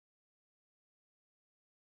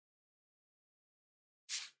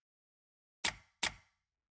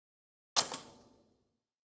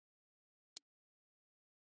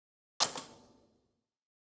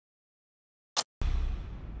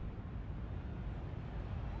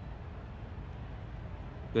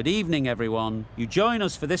Good evening, everyone. You join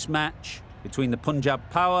us for this match between the Punjab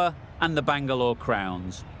Power and the Bangalore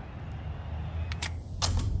Crowns.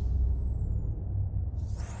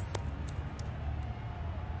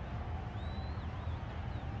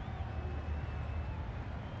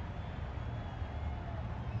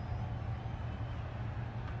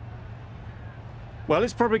 Well,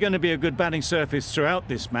 it's probably going to be a good batting surface throughout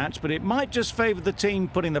this match, but it might just favour the team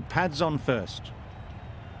putting the pads on first.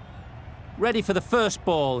 Ready for the first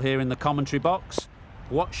ball here in the commentary box.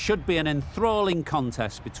 What should be an enthralling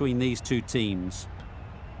contest between these two teams.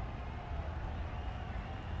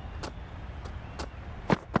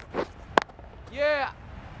 Yeah!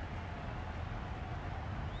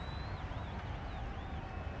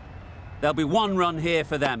 There'll be one run here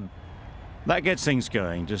for them. That gets things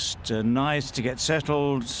going. Just nice to get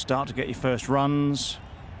settled, start to get your first runs.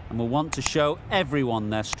 And we'll want to show everyone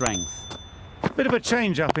their strength. Bit of a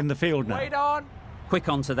change up in the field now. Wait on! Quick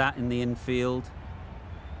onto that in the infield.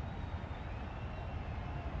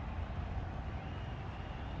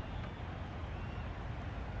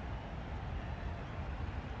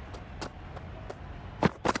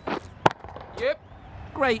 Yep.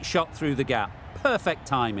 Great shot through the gap. Perfect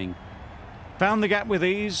timing. Found the gap with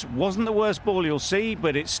ease. Wasn't the worst ball you'll see,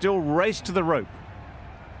 but it still raced to the rope.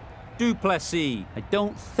 Du Plessis, I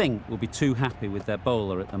don't think will be too happy with their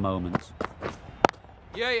bowler at the moment.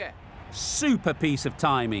 Yeah. Super piece of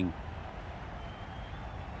timing.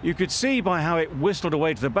 You could see by how it whistled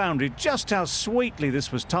away to the boundary just how sweetly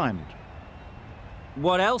this was timed.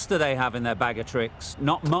 What else do they have in their bag of tricks?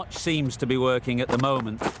 Not much seems to be working at the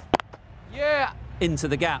moment. Yeah! Into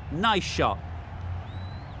the gap. Nice shot.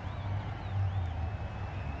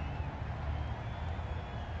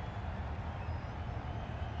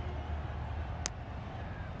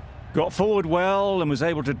 Got forward well and was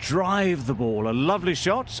able to drive the ball. A lovely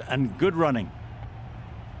shot and good running.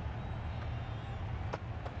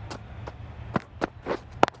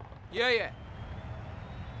 Yeah.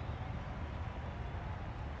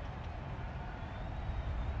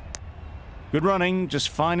 Good running, just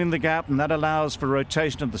finding the gap, and that allows for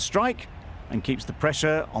rotation of the strike and keeps the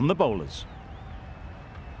pressure on the bowlers.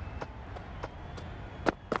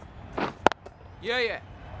 Yeah.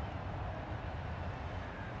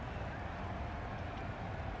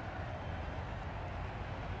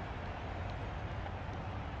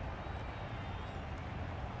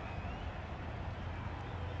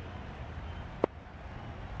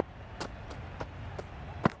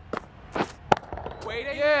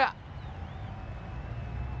 Waiting. Yeah.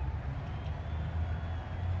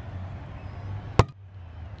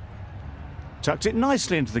 Tucked it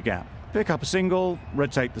nicely into the gap. Pick up a single,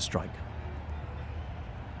 rotate the strike.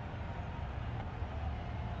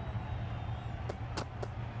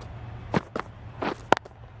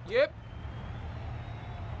 Yep.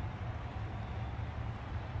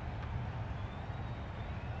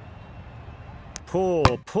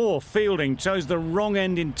 Poor fielding. Chose the wrong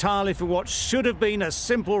end entirely for what should have been a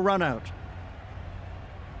simple run out.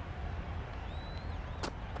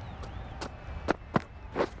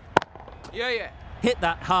 Yeah. Hit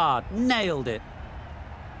that hard. Nailed it.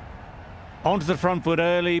 Onto the front foot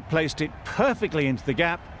early, placed it perfectly into the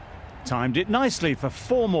gap. Timed it nicely for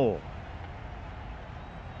 4 more.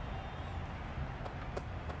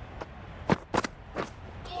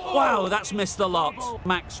 Wow, that's missed the lot.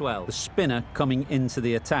 Maxwell, the spinner, coming into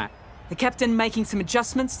the attack. The captain making some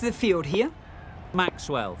adjustments to the field here.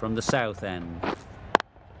 Maxwell from the south end.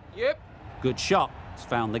 Yep. Good shot. It's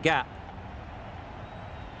found the gap.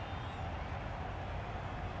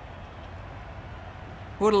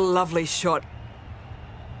 What a lovely shot.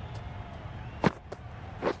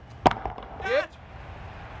 Yep.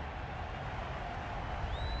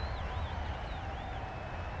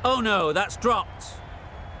 Oh no, that's dropped.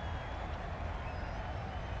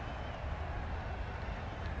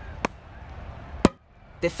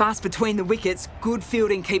 They're fast between the wickets. Good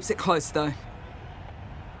fielding keeps it close though.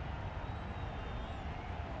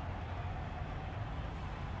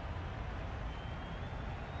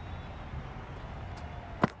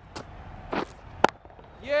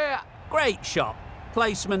 Yeah. Great shot.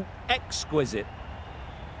 Placement exquisite.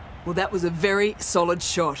 Well, that was a very solid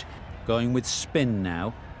shot. Going with spin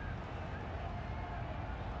now.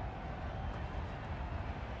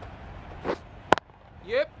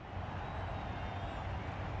 Yep.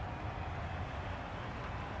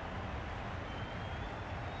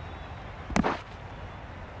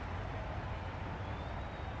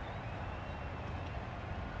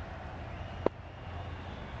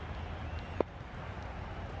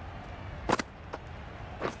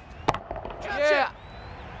 Yeah.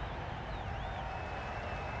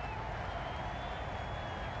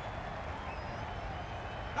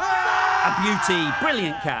 beauty,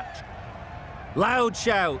 brilliant catch. Loud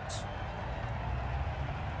shout.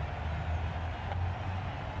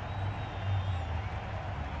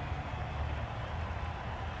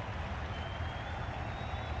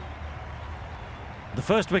 The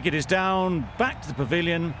first wicket is down, back to the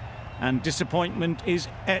pavilion, and disappointment is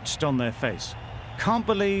etched on their face. Can't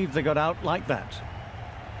believe they got out like that.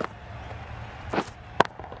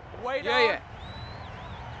 Wait on.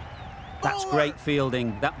 That's great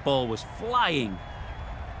fielding. That ball was flying.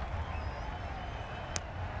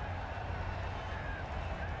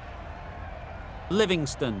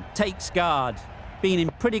 Livingston takes guard. Been in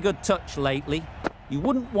pretty good touch lately. You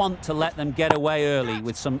wouldn't want to let them get away early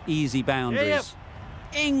with some easy boundaries.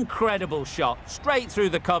 Incredible shot, straight through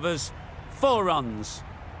the covers, 4 runs.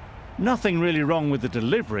 Nothing really wrong with the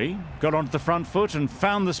delivery. Got onto the front foot and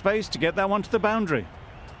found the space to get that one to the boundary.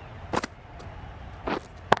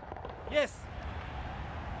 Yes.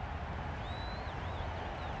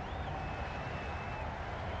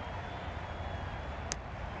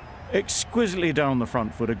 Exquisitely down the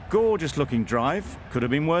front foot, a gorgeous looking drive. Could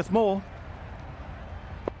have been worth more.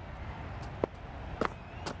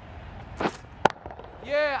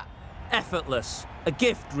 Yeah. Effortless, a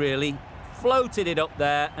gift really. Floated it up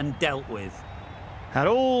there and dealt with. Had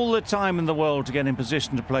all the time in the world to get in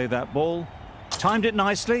position to play that ball. Timed it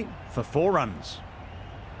nicely for 4 runs.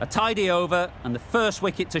 A tidy over and the first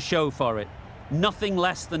wicket to show for it. Nothing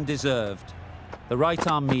less than deserved. The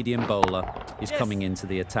right-arm medium bowler is coming into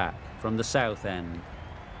the attack from the south end.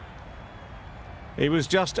 It was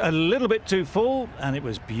just a little bit too full and it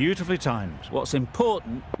was beautifully timed. What's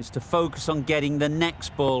important is to focus on getting the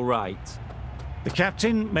next ball right. The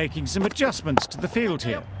captain making some adjustments to the field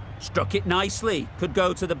here. Struck it nicely, could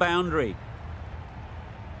go to the boundary.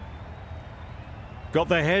 Got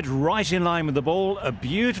their head right in line with the ball. A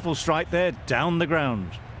beautiful strike there down the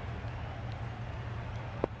ground.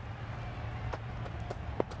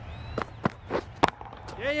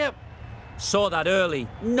 Yeah. Saw that early.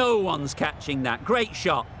 No one's catching that. Great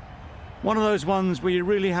shot. One of those ones where you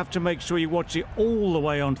really have to make sure you watch it all the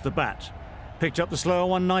way onto the bat. Picked up the slower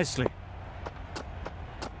one nicely.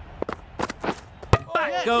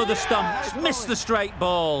 Back go the stumps. Missed the straight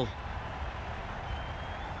ball.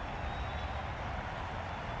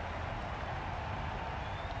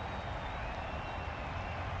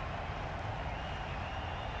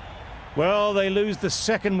 Well, they lose the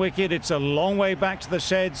second wicket. It's a long way back to the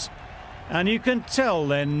sheds. And you can tell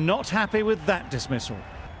they're not happy with that dismissal.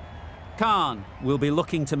 Khan will be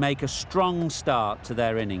looking to make a strong start to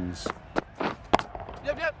their innings.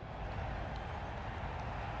 Yep.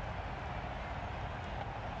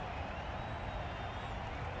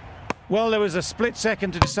 Well, there was a split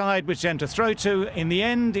second to decide which end to throw to. In the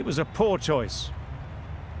end, it was a poor choice.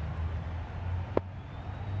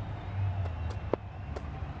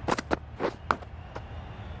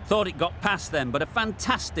 Thought it got past them, but a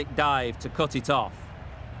fantastic dive to cut it off.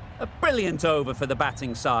 A brilliant over for the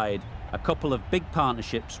batting side. A couple of big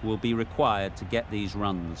partnerships will be required to get these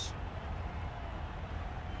runs.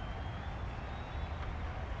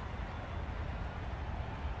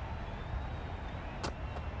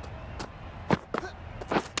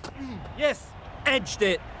 Yes. Edged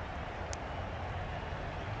it.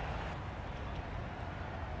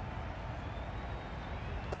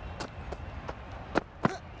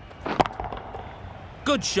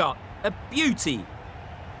 Good shot, a beauty.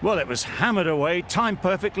 Well, it was hammered away, timed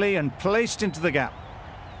perfectly and placed into the gap.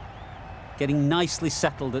 Getting nicely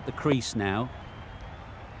settled at the crease now.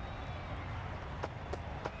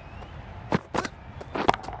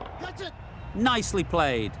 Nicely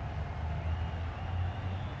played.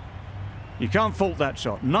 You can't fault that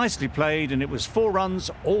shot. Nicely played, and it was 4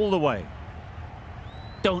 runs all the way.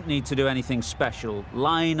 Don't need to do anything special.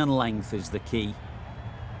 Line and length is the key.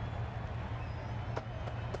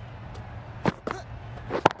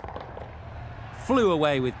 Flew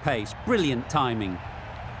away with pace. Brilliant timing.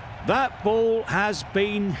 That ball has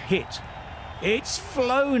been hit. It's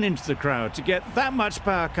flown into the crowd. To get that much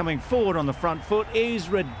power coming forward on the front foot is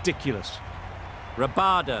ridiculous.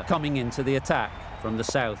 Rabada coming into the attack from the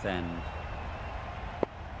south end.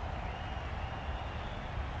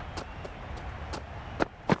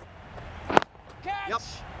 Yep.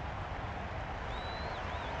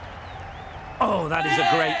 Oh, that is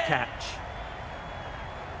a great catch.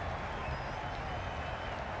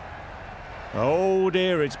 Oh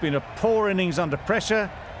dear, it's been a poor innings under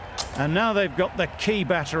pressure, and now they've got the key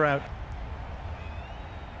batter out.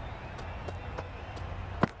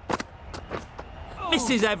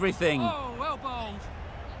 Misses everything. Oh, well bowled.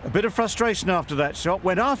 A bit of frustration after that shot.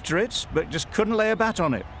 Went after it, but just couldn't lay a bat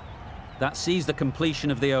on it. That sees the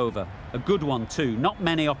completion of the over. A good one too, not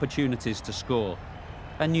many opportunities to score.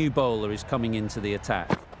 A new bowler is coming into the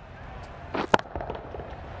attack.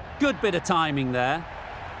 Good bit of timing there.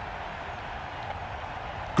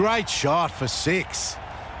 Great shot for 6.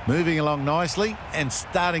 Moving along nicely and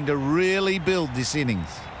starting to really build this innings.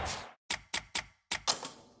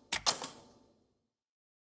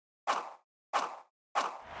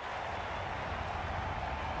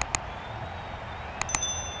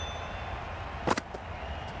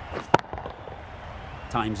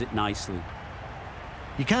 Times it nicely.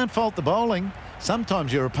 You can't fault the bowling.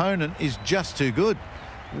 Sometimes your opponent is just too good.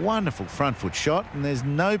 Wonderful front foot shot, and there's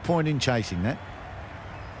no point in chasing that.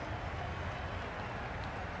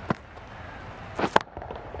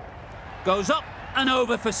 Goes up and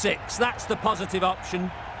over for 6. That's the positive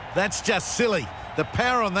option. That's just silly. The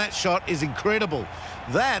power on that shot is incredible.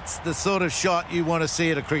 That's the sort of shot you want to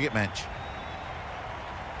see at a cricket match.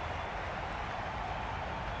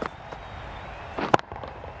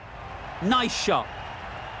 Nice shot.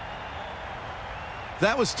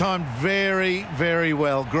 That was timed very, very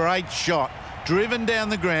well. Great shot. Driven down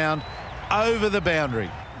the ground, over the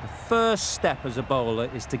boundary. The first step as a bowler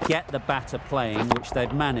is to get the batter playing, which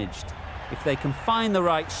they've managed. If they can find the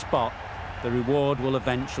right spot, the reward will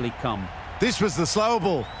eventually come. This was the slower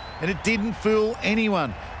ball, and it didn't fool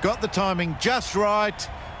anyone. Got the timing just right.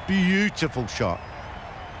 Beautiful shot.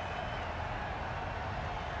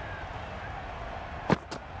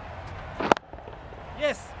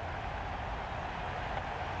 Yes.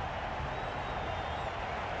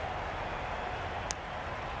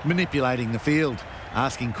 Manipulating the field,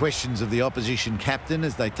 asking questions of the opposition captain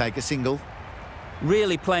as they take a single.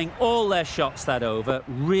 Really playing all their shots that over,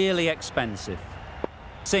 really expensive.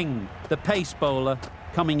 Singh, the pace bowler,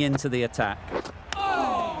 coming into the attack.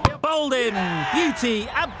 Oh! Bowled in! Beauty,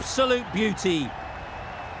 absolute beauty.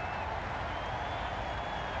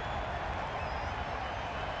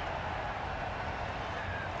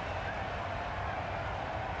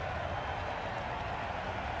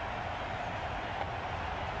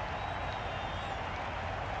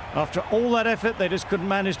 After all that effort, they just couldn't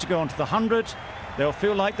manage to go onto the 100. They'll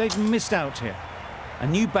feel like they've missed out here. A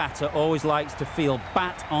new batter always likes to feel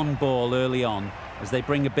bat on ball early on as they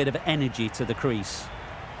bring a bit of energy to the crease.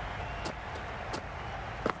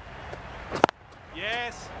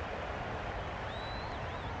 Yes.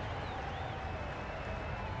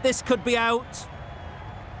 This could be out.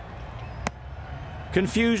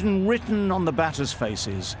 Confusion written on the batters'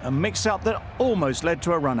 faces. A mix-up that almost led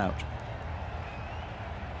to a run-out.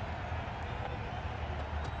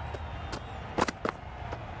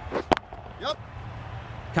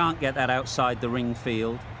 Can't get that outside the ring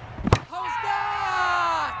field. How's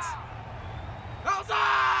that? How's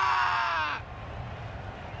that?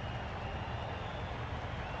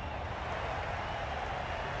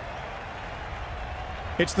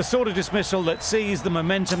 It's the sort of dismissal that sees the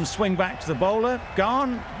momentum swing back to the bowler.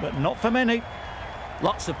 Gone, but not for many.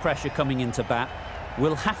 Lots of pressure coming into bat.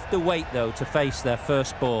 Will have to wait, though, to face their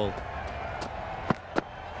first ball.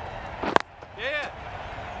 Yeah.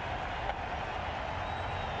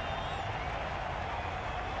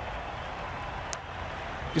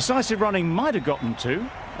 Decisive running might have gotten two.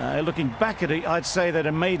 Looking back at it, I'd say they'd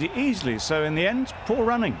have made it easily. So in the end, poor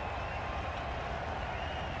running.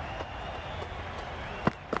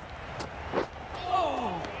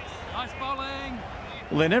 Oh, nice bowling.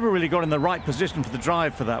 Well, they never really got in the right position for the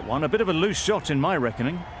drive for that one. A bit of a loose shot in my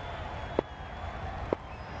reckoning.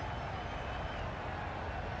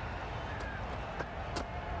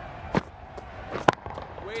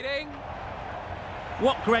 Waiting.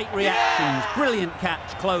 What great reactions. Brilliant catch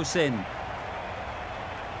close in.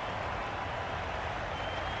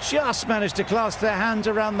 Just managed to clasp their hands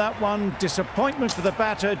around that one. Disappointment for the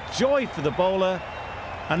batter, joy for the bowler.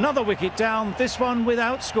 Another wicket down, this one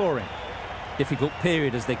without scoring. Difficult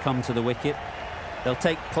period as they come to the wicket. They'll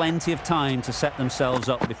take plenty of time to set themselves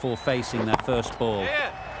up before facing their first ball.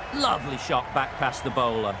 Yeah. Lovely shot back past the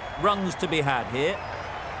bowler. Runs to be had here.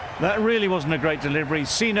 That really wasn't a great delivery.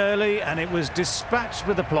 Seen early, and it was dispatched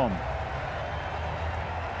with aplomb.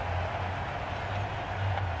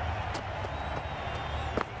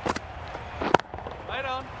 Right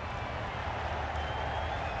on.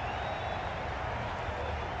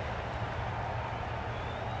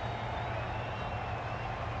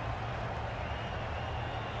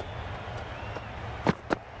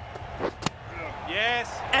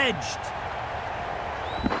 Yes. Edged.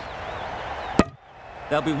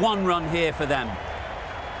 There'll be one run here for them.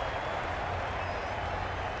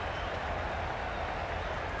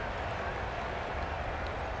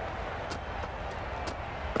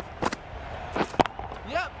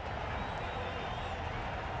 Yep.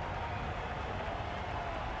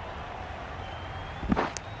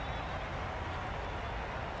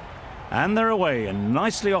 And they're away and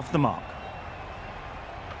nicely off the mark.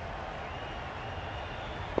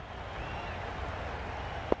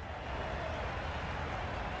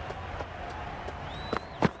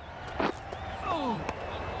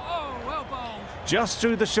 Well bowled. Just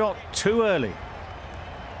threw the shot too early.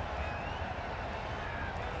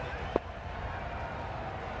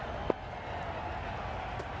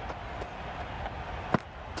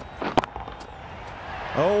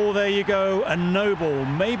 Oh, there you go, a no ball.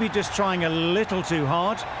 Maybe just trying a little too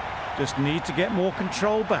hard. Just need to get more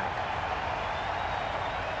control back.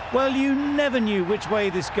 Well, you never knew which way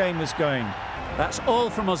this game was going. That's all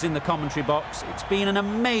from us in the commentary box. It's been an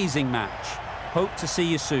amazing match. Hope to see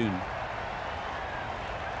you soon.